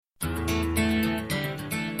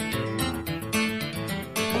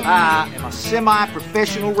I am a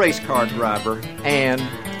semi-professional race car driver and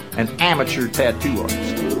an amateur tattoo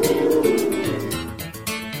artist.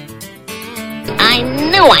 I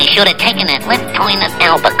knew I should have taken that left turn at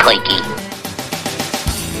Albuquerque.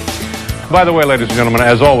 By the way, ladies and gentlemen,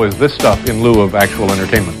 as always, this stuff in lieu of actual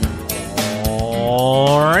entertainment.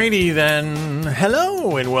 Alrighty then.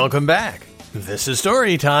 Hello and welcome back. This is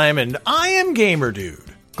Story Time and I am Gamer Dude.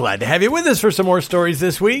 Glad to have you with us for some more stories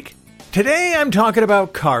this week. Today I'm talking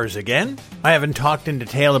about cars again. I haven't talked in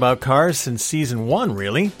detail about cars since season 1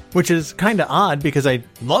 really, which is kinda odd because I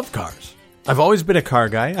love cars. I've always been a car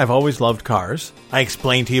guy. I've always loved cars. I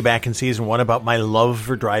explained to you back in season 1 about my love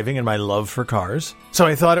for driving and my love for cars. So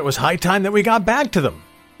I thought it was high time that we got back to them.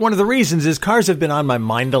 One of the reasons is cars have been on my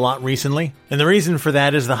mind a lot recently, and the reason for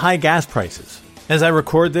that is the high gas prices. As I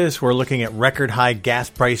record this, we're looking at record high gas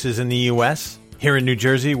prices in the US. Here in New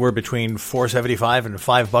Jersey, we're between $4.75 and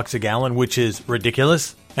 $5 a gallon, which is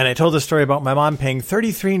ridiculous. And I told the story about my mom paying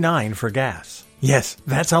 $33.9 for gas. Yes,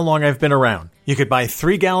 that's how long I've been around. You could buy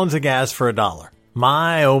 3 gallons of gas for $1.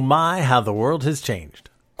 My, oh my, how the world has changed.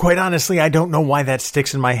 Quite honestly, I don't know why that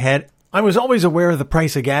sticks in my head. I was always aware of the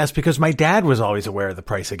price of gas because my dad was always aware of the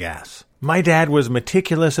price of gas. My dad was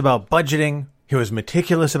meticulous about budgeting. He was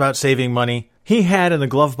meticulous about saving money. He had in the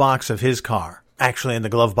glove box of his car, actually in the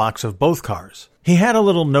glove box of both cars, he had a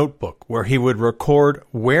little notebook where he would record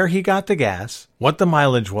where he got the gas, what the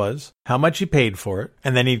mileage was, how much he paid for it,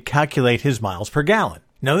 and then he'd calculate his miles per gallon.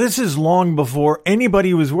 Now this is long before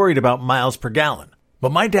anybody was worried about miles per gallon,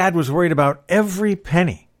 but my dad was worried about every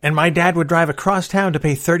penny. And my dad would drive across town to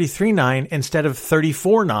pay $33.9 instead of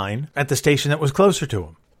 $34.9 at the station that was closer to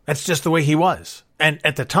him. That's just the way he was. And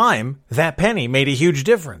at the time, that penny made a huge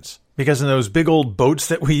difference. Because in those big old boats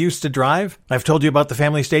that we used to drive, I've told you about the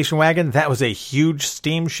family station wagon, that was a huge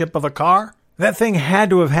steamship of a car. That thing had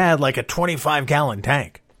to have had like a 25-gallon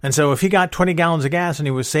tank. And so if he got 20 gallons of gas and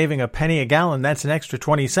he was saving a penny a gallon, that's an extra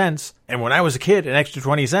 20 cents. And when I was a kid, an extra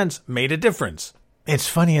 20 cents made a difference. It's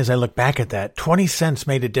funny as I look back at that, 20 cents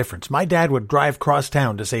made a difference. My dad would drive cross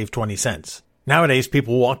town to save 20 cents. Nowadays,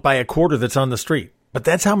 people walk by a quarter that's on the street. But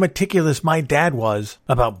that's how meticulous my dad was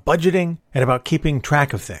about budgeting and about keeping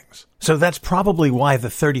track of things. So that's probably why the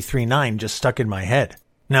 $33.9 just stuck in my head.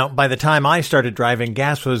 Now, by the time I started driving,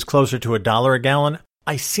 gas was closer to $1 a gallon.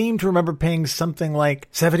 I seem to remember paying something like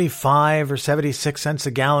 75 or 76 cents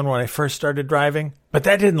a gallon when I first started driving. But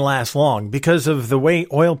that didn't last long because of the way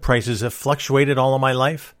oil prices have fluctuated all of my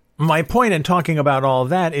life. My point in talking about all of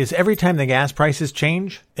that is every time the gas prices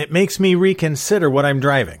change, it makes me reconsider what I'm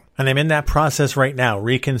driving. And I'm in that process right now,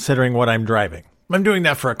 reconsidering what I'm driving. I'm doing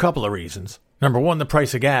that for a couple of reasons. Number one, the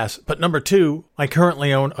price of gas. But number two, I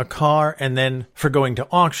currently own a car, and then for going to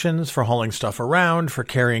auctions, for hauling stuff around, for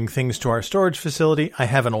carrying things to our storage facility, I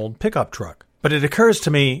have an old pickup truck. But it occurs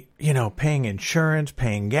to me, paying insurance,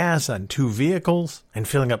 paying gas on 2 vehicles, and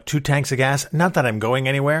filling up 2 tanks of gas. Not that I'm going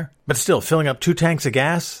anywhere, but still, filling up 2 tanks of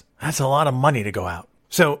gas, that's a lot of money to go out.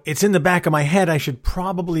 So it's in the back of my head I should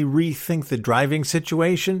probably rethink the driving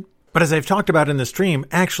situation. But as I've talked about in the stream,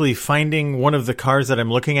 actually finding one of the cars that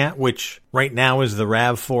I'm looking at, which right now is the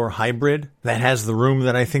RAV4 Hybrid, that has the room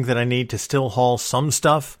that I think that I need to still haul some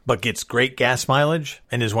stuff, but gets great gas mileage,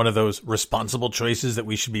 and is one of those responsible choices that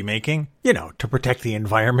we should be making, to protect the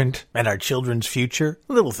environment and our children's future,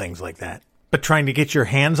 little things like that. But trying to get your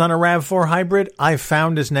hands on a RAV4 Hybrid, I've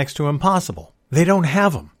found is next to impossible. They don't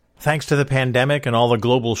have them. Thanks to the pandemic and all the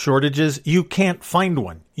global shortages, you can't find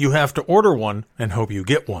one. You have to order one and hope you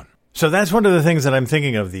get one. So that's one of the things that I'm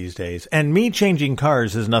thinking of these days, and me changing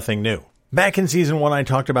cars is nothing new. Back in season 1, I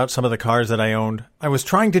talked about some of the cars that I owned. I was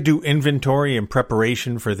trying to do inventory in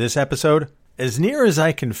preparation for this episode. As near as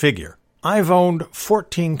I can figure, I've owned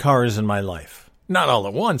 14 cars in my life. Not all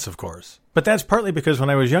at once, of course. But that's partly because when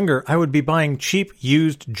I was younger, I would be buying cheap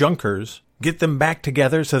used junkers, get them back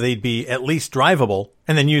together so they'd be at least drivable,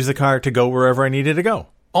 and then use the car to go wherever I needed to go.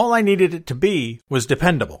 All I needed it to be was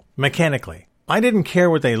dependable, mechanically. I didn't care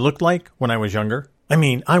what they looked like when I was younger. I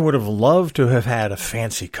mean, I would have loved to have had a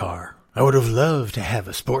fancy car. I would have loved to have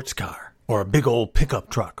a sports car or a big old pickup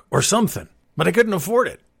truck or something, but I couldn't afford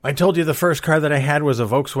it. I told you the first car that I had was a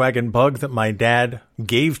Volkswagen Bug that my dad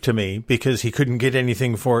gave to me because he couldn't get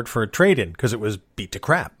anything for it for a trade-in because it was beat to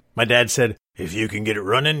crap. My dad said, if you can get it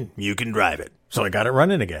running, you can drive it. So I got it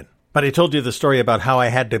running again. But I told you the story about how I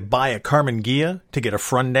had to buy a Karmann Ghia to get a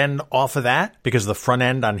front end off of that because the front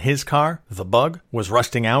end on his car, the Bug, was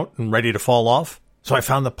rusting out and ready to fall off. So I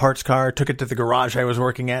found the parts car, took it to the garage I was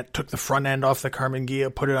working at, took the front end off the Karmann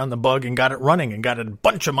Ghia, put it on the Bug, and got it running and got a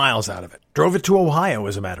bunch of miles out of it. Drove it to Ohio,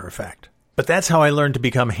 as a matter of fact. But that's how I learned to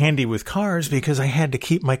become handy with cars because I had to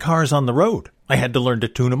keep my cars on the road. I had to learn to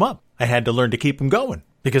tune them up. I had to learn to keep them going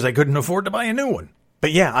because I couldn't afford to buy a new one.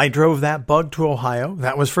 But yeah, I drove that Bug to Ohio.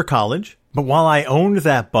 That was for college. But while I owned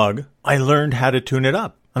that Bug, I learned how to tune it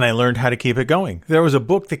up. And I learned how to keep it going. There was a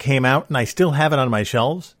book that came out, and I still have it on my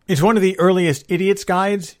shelves. It's one of the earliest idiot's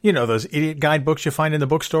guides. You know, those idiot guide books you find in the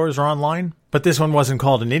bookstores or online. But this one wasn't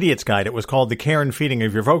called an idiot's guide. It was called The Care and Feeding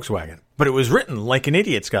of Your Volkswagen. But it was written like an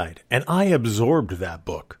idiot's guide. And I absorbed that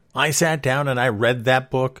book. I sat down and I read that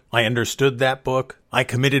book. I understood that book. I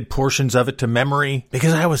committed portions of it to memory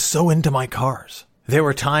because I was so into my cars. There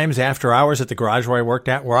were times after hours at the garage where I worked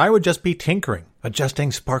at where I would just be tinkering,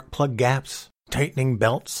 adjusting spark plug gaps, tightening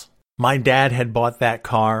belts. My dad had bought that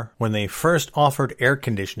car when they first offered air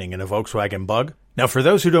conditioning in a Volkswagen Bug. Now, for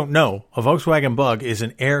those who don't know, a Volkswagen Bug is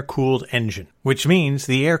an air-cooled engine, which means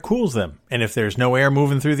the air cools them. And if there's no air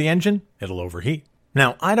moving through the engine, it'll overheat.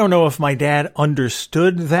 Now, I don't know if my dad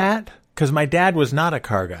understood that, because my dad was not a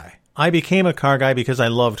car guy. I became a car guy because I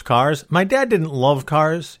loved cars. My dad didn't love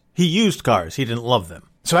cars. He used cars. He didn't love them.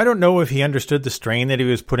 So I don't know if he understood the strain that he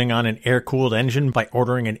was putting on an air-cooled engine by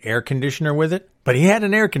ordering an air conditioner with it, but he had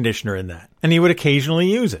an air conditioner in that, and he would occasionally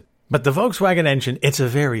use it. But the Volkswagen engine, it's a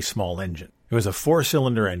very small engine. It was a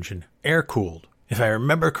 4-cylinder engine, air-cooled. If I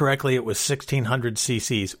remember correctly, it was 1,600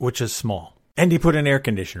 cc's, which is small. And he put an air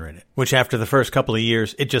conditioner in it, which after the first couple of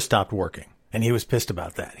years, it just stopped working. And he was pissed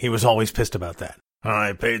about that. He was always pissed about that.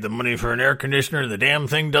 I paid the money for an air conditioner, the damn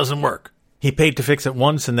thing doesn't work. He paid to fix it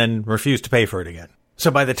once and then refused to pay for it again.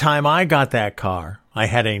 So by the time I got that car, I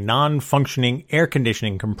had a non-functioning air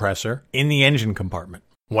conditioning compressor in the engine compartment.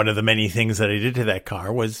 One of the many things that I did to that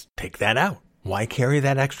car was take that out. Why carry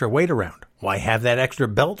that extra weight around? Why have that extra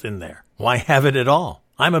belt in there? Why have it at all?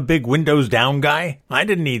 I'm a big windows down guy. I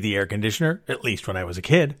didn't need the air conditioner, at least when I was a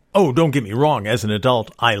kid. Oh, don't get me wrong, as an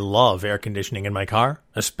adult, I love air conditioning in my car,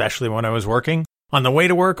 especially when I was working. On the way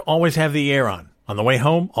to work, always have the air on. On the way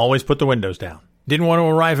home, always put the windows down. Didn't want to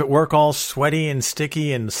arrive at work all sweaty and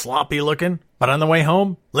sticky and sloppy looking, but on the way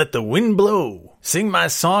home, let the wind blow. Sing my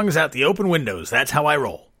songs out the open windows. That's how I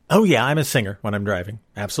roll. Oh yeah, I'm a singer when I'm driving.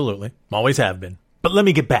 Absolutely. Always have been. But let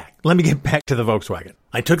me get back. Let me get back to the Volkswagen.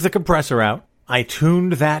 I took the compressor out. I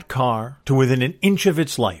tuned that car to within an inch of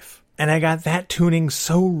its life. And I got that tuning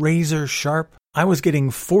so razor sharp, I was getting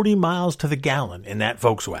 40 miles to the gallon in that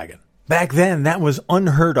Volkswagen. Back then, that was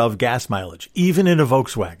unheard of gas mileage, even in a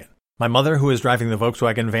Volkswagen. My mother, who was driving the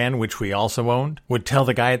Volkswagen van, which we also owned, would tell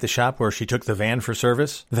the guy at the shop where she took the van for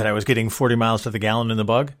service that I was getting 40 miles to the gallon in the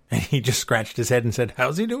Bug, and he just scratched his head and said,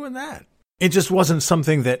 how's he doing that? It just wasn't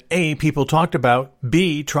something that A, people talked about,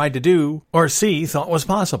 B, tried to do, or C, thought was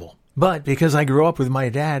possible. But because I grew up with my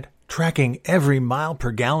dad tracking every mile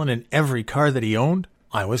per gallon in every car that he owned,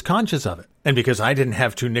 I was conscious of it. And because I didn't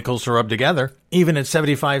have 2 nickels to rub together, even at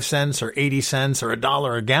 75 cents or 80 cents or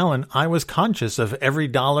 $1 a gallon, I was conscious of every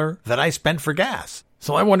dollar that I spent for gas.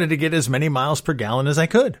 So I wanted to get as many miles per gallon as I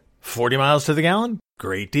could. 40 miles to the gallon?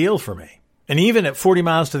 Great deal for me. And even at 40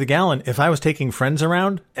 miles to the gallon, if I was taking friends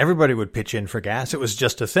around, everybody would pitch in for gas. It was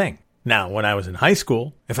just a thing. Now, when I was in high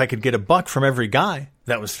school, if I could get $1 from every guy,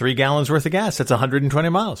 that was 3 gallons worth of gas. That's 120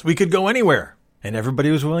 miles. We could go anywhere. And everybody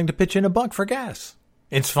was willing to pitch in $1 for gas.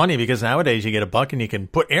 It's funny because nowadays you get $1 and you can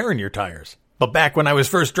put air in your tires. But back when I was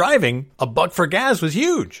first driving, $1 for gas was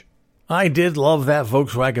huge. I did love that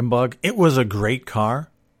Volkswagen Bug. It was a great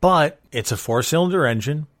car, but it's a 4-cylinder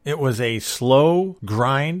engine. It was a slow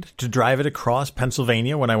grind to drive it across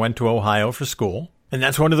Pennsylvania when I went to Ohio for school. And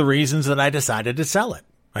that's one of the reasons that I decided to sell it.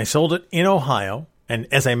 I sold it in Ohio. And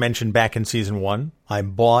as I mentioned back in season 1, I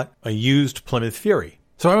bought a used Plymouth Fury.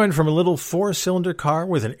 So I went from a little 4-cylinder car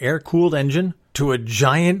with an air-cooled engine to a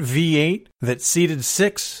giant V8 that seated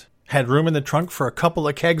 6, had room in the trunk for a couple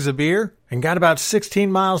of kegs of beer, and got about 16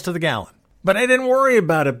 miles to the gallon. But I didn't worry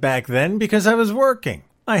about it back then because I was working.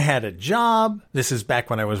 I had a job. This is back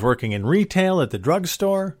when I was working in retail at the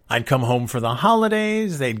drugstore. I'd come home for the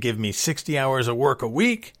holidays. They'd give me 60 hours of work a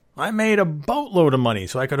week. I made a boatload of money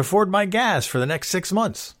so I could afford my gas for the next 6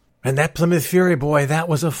 months. And that Plymouth Fury, boy, that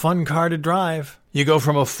was a fun car to drive. You go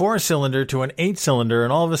from a 4-cylinder to an 8-cylinder,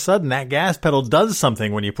 and all of a sudden that gas pedal does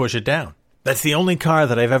something when you push it down. That's the only car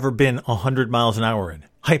that I've ever been 100 miles an hour in.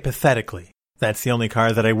 Hypothetically, that's the only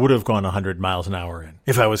car that I would have gone 100 miles an hour in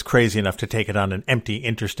if I was crazy enough to take it on an empty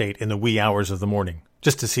interstate in the wee hours of the morning,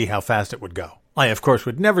 just to see how fast it would go. I, of course,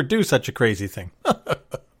 would never do such a crazy thing.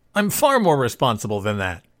 I'm far more responsible than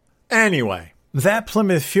that. Anyway, that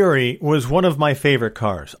Plymouth Fury was one of my favorite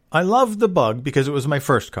cars. I loved the Bug because it was my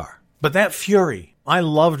first car. But that Fury, I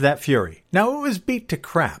loved that Fury. Now, it was beat to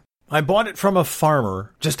crap. I bought it from a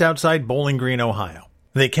farmer just outside Bowling Green, Ohio.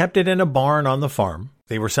 They kept it in a barn on the farm.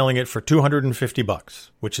 They were selling it for $250,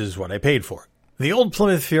 which is what I paid for it. The old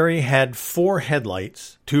Plymouth Fury had 4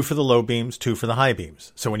 headlights, 2 for the low beams, 2 for the high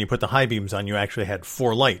beams. So when you put the high beams on, you actually had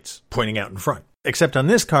 4 lights pointing out in front. Except on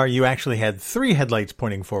this car, you actually had 3 headlights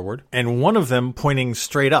pointing forward and one of them pointing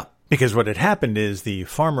straight up. Because what had happened is the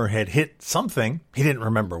farmer had hit something, he didn't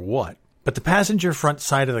remember what, but the passenger front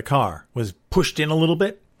side of the car was pushed in a little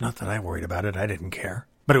bit. Not that I worried about it, I didn't care.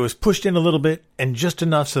 But it was pushed in a little bit and just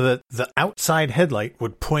enough so that the outside headlight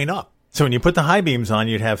would point up. So when you put the high beams on,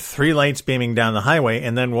 you'd have 3 lights beaming down the highway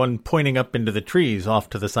and then one pointing up into the trees off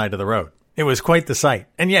to the side of the road. It was quite the sight.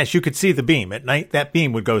 And yes, you could see the beam. At night, that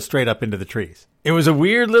beam would go straight up into the trees. It was a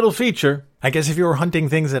weird little feature. I guess if you were hunting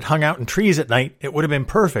things that hung out in trees at night, it would have been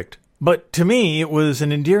perfect. But to me, it was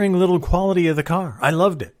an endearing little quality of the car. I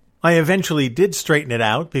loved it. I eventually did straighten it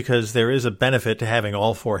out because there is a benefit to having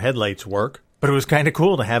all 4 headlights work. But it was kind of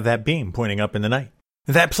cool to have that beam pointing up in the night.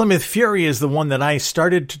 That Plymouth Fury is the one that I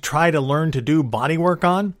started to try to learn to do bodywork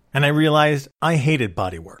on, and I realized I hated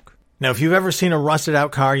bodywork. Now, if you've ever seen a rusted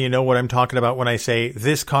out car, you know what I'm talking about when I say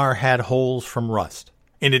this car had holes from rust.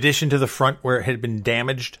 In addition to the front where it had been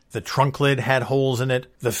damaged, the trunk lid had holes in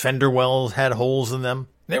it, the fender wells had holes in them.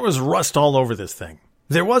 There was rust all over this thing.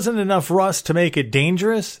 There wasn't enough rust to make it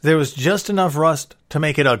dangerous, there was just enough rust to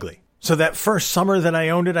make it ugly. So that first summer that I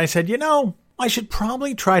owned it, I said, I should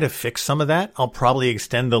probably try to fix some of that. I'll probably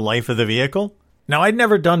extend the life of the vehicle. Now, I'd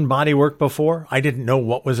never done bodywork before. I didn't know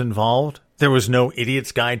what was involved. There was no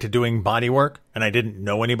idiot's guide to doing bodywork, and I didn't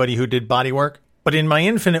know anybody who did bodywork. But in my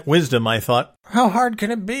infinite wisdom, I thought, how hard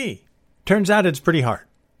can it be? Turns out it's pretty hard.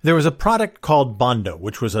 There was a product called Bondo,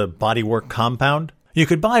 which was a bodywork compound. You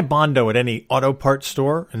could buy Bondo at any auto parts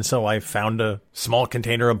store, and so I found a small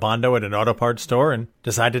container of Bondo at an auto parts store and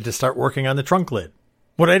decided to start working on the trunk lid.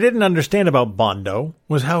 What I didn't understand about Bondo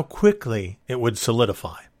was how quickly it would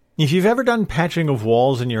solidify. If you've ever done patching of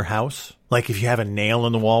walls in your house, like if you have a nail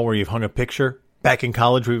in the wall where you've hung a picture, back in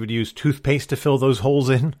college we would use toothpaste to fill those holes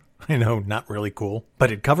in. I know, not really cool,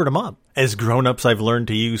 but it covered them up. As grown-ups, I've learned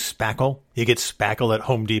to use spackle. You get spackle at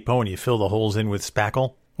Home Depot and you fill the holes in with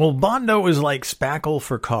spackle. Well, Bondo is like spackle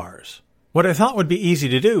for cars. What I thought would be easy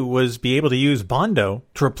to do was be able to use Bondo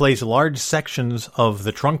to replace large sections of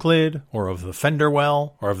the trunk lid, or of the fender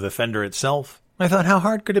well, or of the fender itself. I thought, how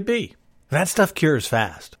hard could it be? That stuff cures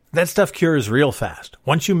fast. That stuff cures real fast.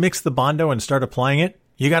 Once you mix the Bondo and start applying it,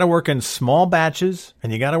 you gotta work in small batches,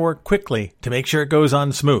 and you gotta work quickly to make sure it goes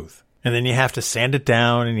on smooth. And then you have to sand it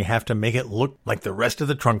down, and you have to make it look like the rest of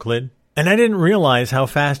the trunk lid. And I didn't realize how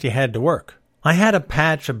fast you had to work. I had a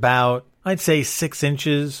patch about, I'd say 6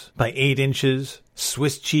 inches by 8 inches,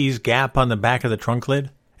 Swiss cheese gap on the back of the trunk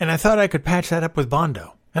lid, and I thought I could patch that up with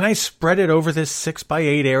Bondo. And I spread it over this 6 by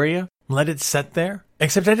 8 area, let it set there,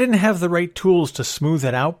 except I didn't have the right tools to smooth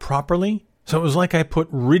it out properly, so it was like I put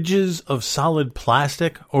ridges of solid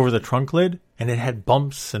plastic over the trunk lid, and it had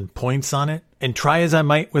bumps and points on it, and try as I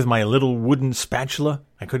might with my little wooden spatula,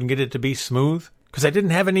 I couldn't get it to be smooth, because I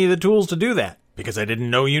didn't have any of the tools to do that, because I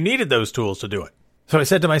didn't know you needed those tools to do it. So I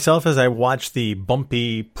said to myself as I watched the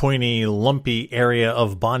bumpy, pointy, lumpy area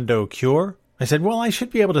of Bondo cure, I said, well, I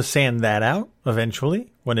should be able to sand that out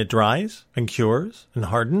eventually when it dries and cures and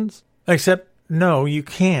hardens. Except, no, you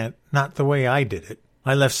can't. Not the way I did it.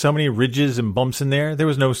 I left so many ridges and bumps in there, there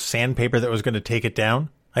was no sandpaper that was going to take it down.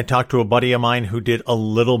 I talked to a buddy of mine who did a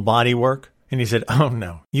little body work, and he said, oh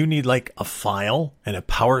no, you need like a file and a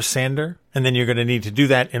power sander, and then you're going to need to do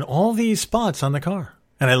that in all these spots on the car.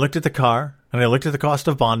 And I looked at the car, and I looked at the cost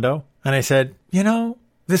of Bondo, and I said,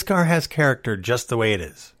 this car has character just the way it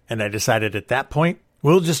is. And I decided at that point,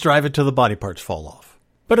 we'll just drive it till the body parts fall off.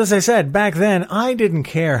 But as I said, back then, I didn't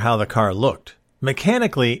care how the car looked.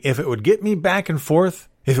 Mechanically, if it would get me back and forth,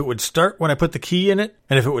 if it would start when I put the key in it,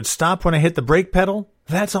 and if it would stop when I hit the brake pedal,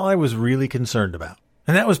 that's all I was really concerned about.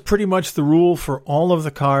 And that was pretty much the rule for all of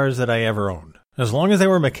the cars that I ever owned. As long as they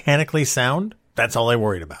were mechanically sound, that's all I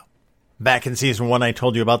worried about. Back in season 1, I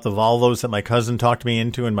told you about the Volvos that my cousin talked me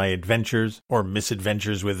into in my adventures or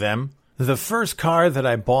misadventures with them. The first car that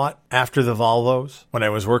I bought after the Volvos, when I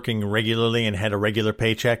was working regularly and had a regular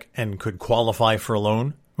paycheck and could qualify for a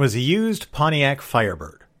loan, was a used Pontiac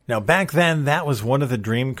Firebird. Now back then, that was one of the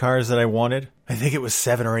dream cars that I wanted. I think it was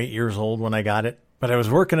 7 or 8 years old when I got it, but I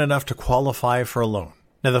was working enough to qualify for a loan.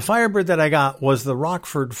 Now the Firebird that I got was the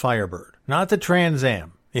Rockford Firebird, not the Trans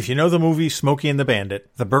Am. If you know the movie Smokey and the Bandit,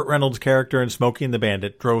 the Burt Reynolds character in Smokey and the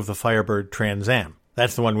Bandit drove the Firebird Trans Am.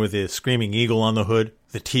 That's the one with the screaming eagle on the hood,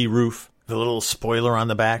 the T-roof, the little spoiler on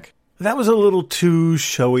the back. That was a little too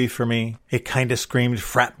showy for me. It kind of screamed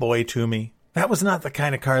frat boy to me. That was not the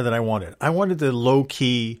kind of car that I wanted. I wanted the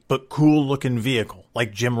low-key but cool-looking vehicle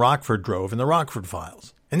like Jim Rockford drove in the Rockford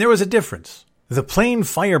Files. And there was a difference. The plain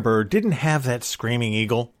Firebird didn't have that screaming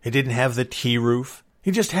eagle. It didn't have the T-roof.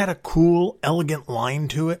 It just had a cool, elegant line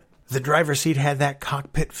to it. The driver's seat had that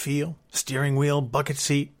cockpit feel. Steering wheel, bucket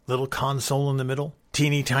seat, little console in the middle,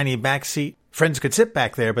 teeny tiny back seat. Friends could sit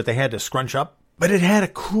back there, but they had to scrunch up. But it had a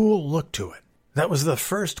cool look to it. That was the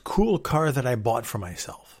first cool car that I bought for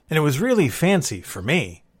myself. And it was really fancy for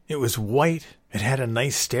me. It was white. It had a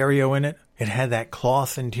nice stereo in it. It had that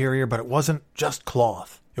cloth interior, but it wasn't just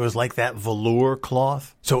cloth. It was like that velour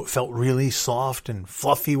cloth, so it felt really soft and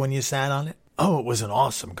fluffy when you sat on it. Oh, it was an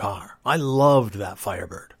awesome car. I loved that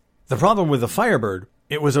Firebird. The problem with the Firebird,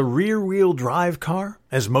 it was a rear-wheel drive car,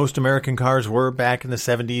 as most American cars were back in the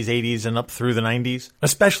 70s, 80s, and up through the 90s,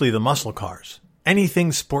 especially the muscle cars.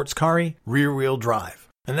 Anything sports car-y, rear-wheel drive.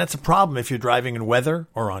 And that's a problem if you're driving in weather,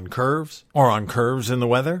 or on curves in the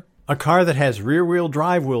weather. A car that has rear-wheel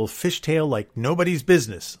drive will fishtail like nobody's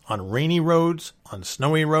business on rainy roads, on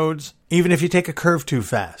snowy roads, even if you take a curve too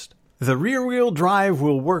fast. The rear-wheel drive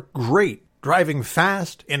will work great driving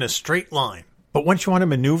fast in a straight line. But once you want to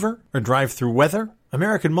maneuver or drive through weather,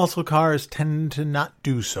 American muscle cars tend to not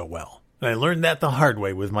do so well. And I learned that the hard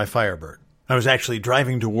way with my Firebird. I was actually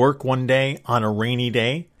driving to work one day on a rainy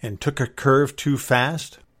day and took a curve too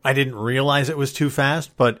fast. I didn't realize it was too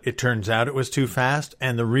fast, but it turns out it was too fast,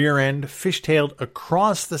 and the rear end fishtailed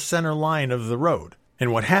across the center line of the road.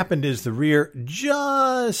 And what happened is the rear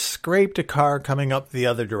just scraped a car coming up the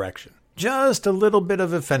other direction. Just a little bit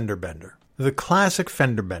of a fender bender. The classic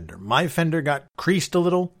fender bender. My fender got creased a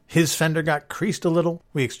little. His fender got creased a little.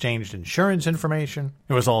 We exchanged insurance information.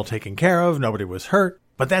 It was all taken care of. Nobody was hurt.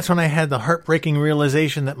 But that's when I had the heartbreaking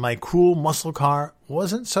realization that my cool muscle car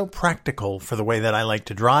wasn't so practical for the way that I like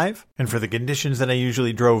to drive and for the conditions that I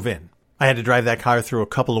usually drove in. I had to drive that car through a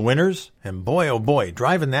couple of winters, and boy, oh boy,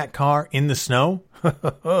 driving that car in the snow,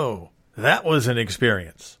 that was an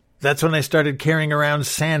experience. That's when I started carrying around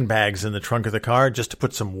sandbags in the trunk of the car just to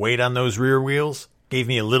put some weight on those rear wheels. Gave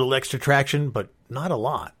me a little extra traction, but not a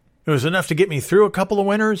lot. It was enough to get me through a couple of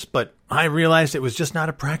winters, but I realized it was just not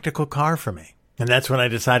a practical car for me. And that's when I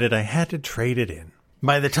decided I had to trade it in.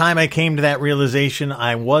 By the time I came to that realization,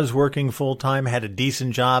 I was working full-time, had a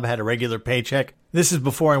decent job, had a regular paycheck. This is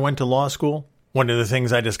before I went to law school. One of the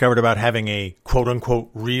things I discovered about having a quote-unquote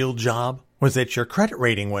real job was that your credit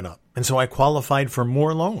rating went up. And so I qualified for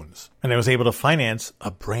more loans. And I was able to finance a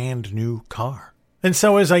brand new car. And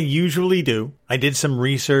so as I usually do, I did some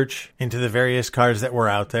research into the various cars that were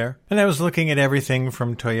out there. And I was looking at everything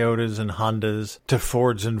from Toyotas and Hondas to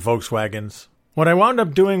Fords and Volkswagens. What I wound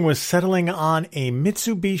up doing was settling on a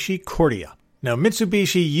Mitsubishi Cordia. Now,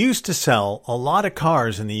 Mitsubishi used to sell a lot of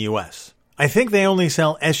cars in the U.S. I think they only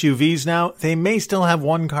sell SUVs now. They may still have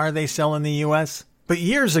one car they sell in the U.S., but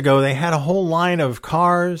years ago they had a whole line of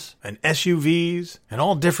cars and SUVs and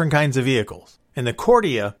all different kinds of vehicles. And the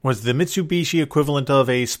Cordia was the Mitsubishi equivalent of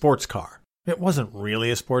a sports car. It wasn't really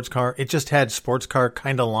a sports car. It just had sports car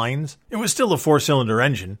kind of lines. It was still a 4-cylinder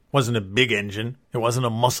engine. Wasn't a big engine. It wasn't a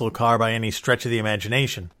muscle car by any stretch of the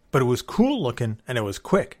imagination. But it was cool looking and it was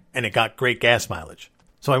quick and it got great gas mileage.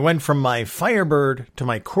 So I went from my Firebird to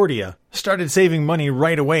my Cordia, started saving money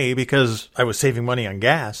right away because I was saving money on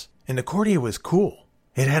gas. And the Cordia was cool.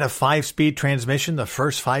 It had a 5-speed transmission, the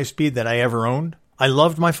first 5-speed that I ever owned. I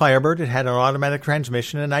loved my Firebird. It had an automatic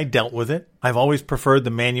transmission, and I dealt with it. I've always preferred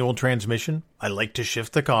the manual transmission. I like to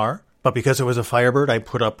shift the car. But because it was a Firebird, I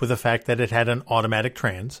put up with the fact that it had an automatic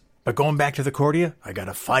trans. But going back to the Cordia, I got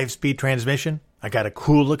a 5-speed transmission. I got a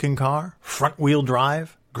cool-looking car, front-wheel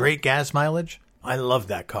drive, great gas mileage. I loved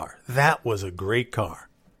that car. That was a great car.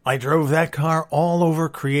 I drove that car all over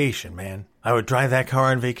creation, man. I would drive that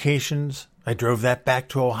car on vacations. I drove that back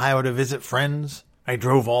to Ohio to visit friends. I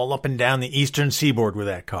drove all up and down the eastern seaboard with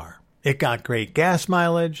that car. It got great gas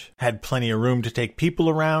mileage, had plenty of room to take people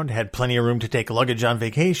around, had plenty of room to take luggage on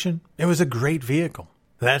vacation. It was a great vehicle.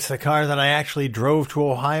 That's the car that I actually drove to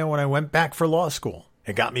Ohio when I went back for law school.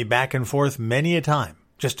 It got me back and forth many a time.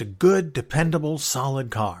 Just a good, dependable,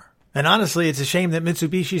 solid car. And honestly, it's a shame that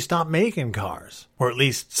Mitsubishi stopped making cars, or at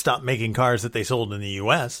least stopped making cars that they sold in the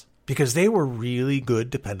U.S., because they were really good,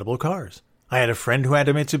 dependable cars. I had a friend who had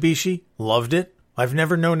a Mitsubishi, loved it. I've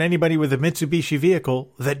never known anybody with a Mitsubishi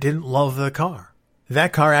vehicle that didn't love the car.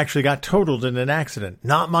 That car actually got totaled in an accident.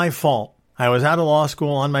 Not my fault. I was out of law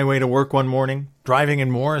school on my way to work one morning, driving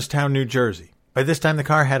in Morristown, New Jersey. By this time, the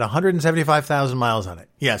car had 175,000 miles on it.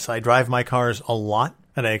 Yes, I drive my cars a lot,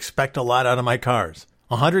 and I expect a lot out of my cars.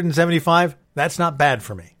 175, that's not bad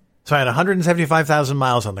for me. So I had 175,000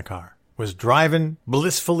 miles on the car. Was driving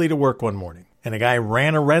blissfully to work one morning, and a guy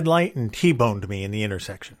ran a red light and T-boned me in the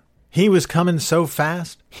intersection. He was coming so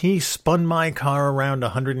fast, he spun my car around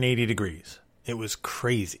 180 degrees. It was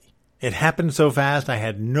crazy. It happened so fast, I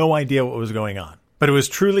had no idea what was going on. But it was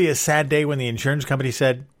truly a sad day when the insurance company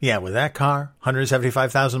said, yeah, with that car,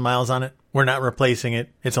 175,000 miles on it, we're not replacing it.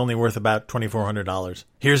 It's only worth about $2,400.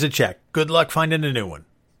 Here's a check. Good luck finding a new one.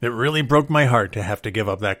 It really broke my heart to have to give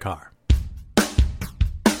up that car.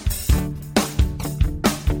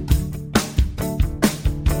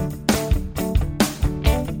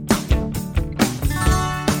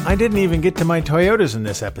 I didn't even get to my Toyotas in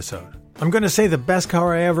this episode. I'm going to say the best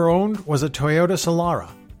car I ever owned was a Toyota Solara.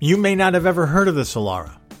 You may not have ever heard of the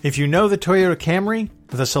Solara. If you know the Toyota Camry,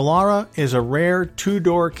 the Solara is a rare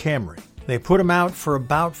two-door Camry. They put them out for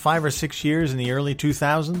about 5 or 6 years in the early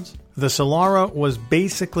 2000s. The Solara was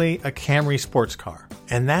basically a Camry sports car.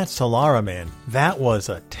 And that Solara, man, that was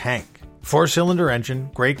a tank. 4-cylinder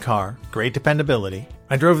engine, great car, great dependability.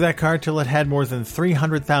 I drove that car till it had more than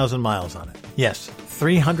 300,000 miles on it. Yes,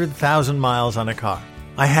 300,000 miles on a car.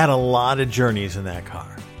 I had a lot of journeys in that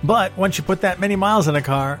car. But once you put that many miles in a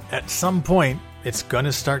car, at some point, it's going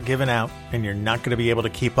to start giving out and you're not going to be able to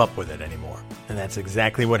keep up with it anymore. And that's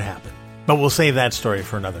exactly what happened. But we'll save that story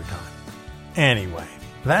for another time. Anyway,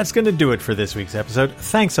 that's going to do it for this week's episode.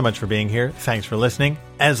 Thanks so much for being here. Thanks for listening.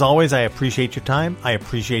 As always, I appreciate your time. I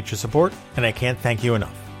appreciate your support. And I can't thank you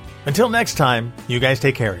enough. Until next time, you guys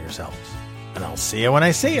take care of yourselves. And I'll see you when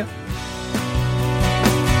I see you.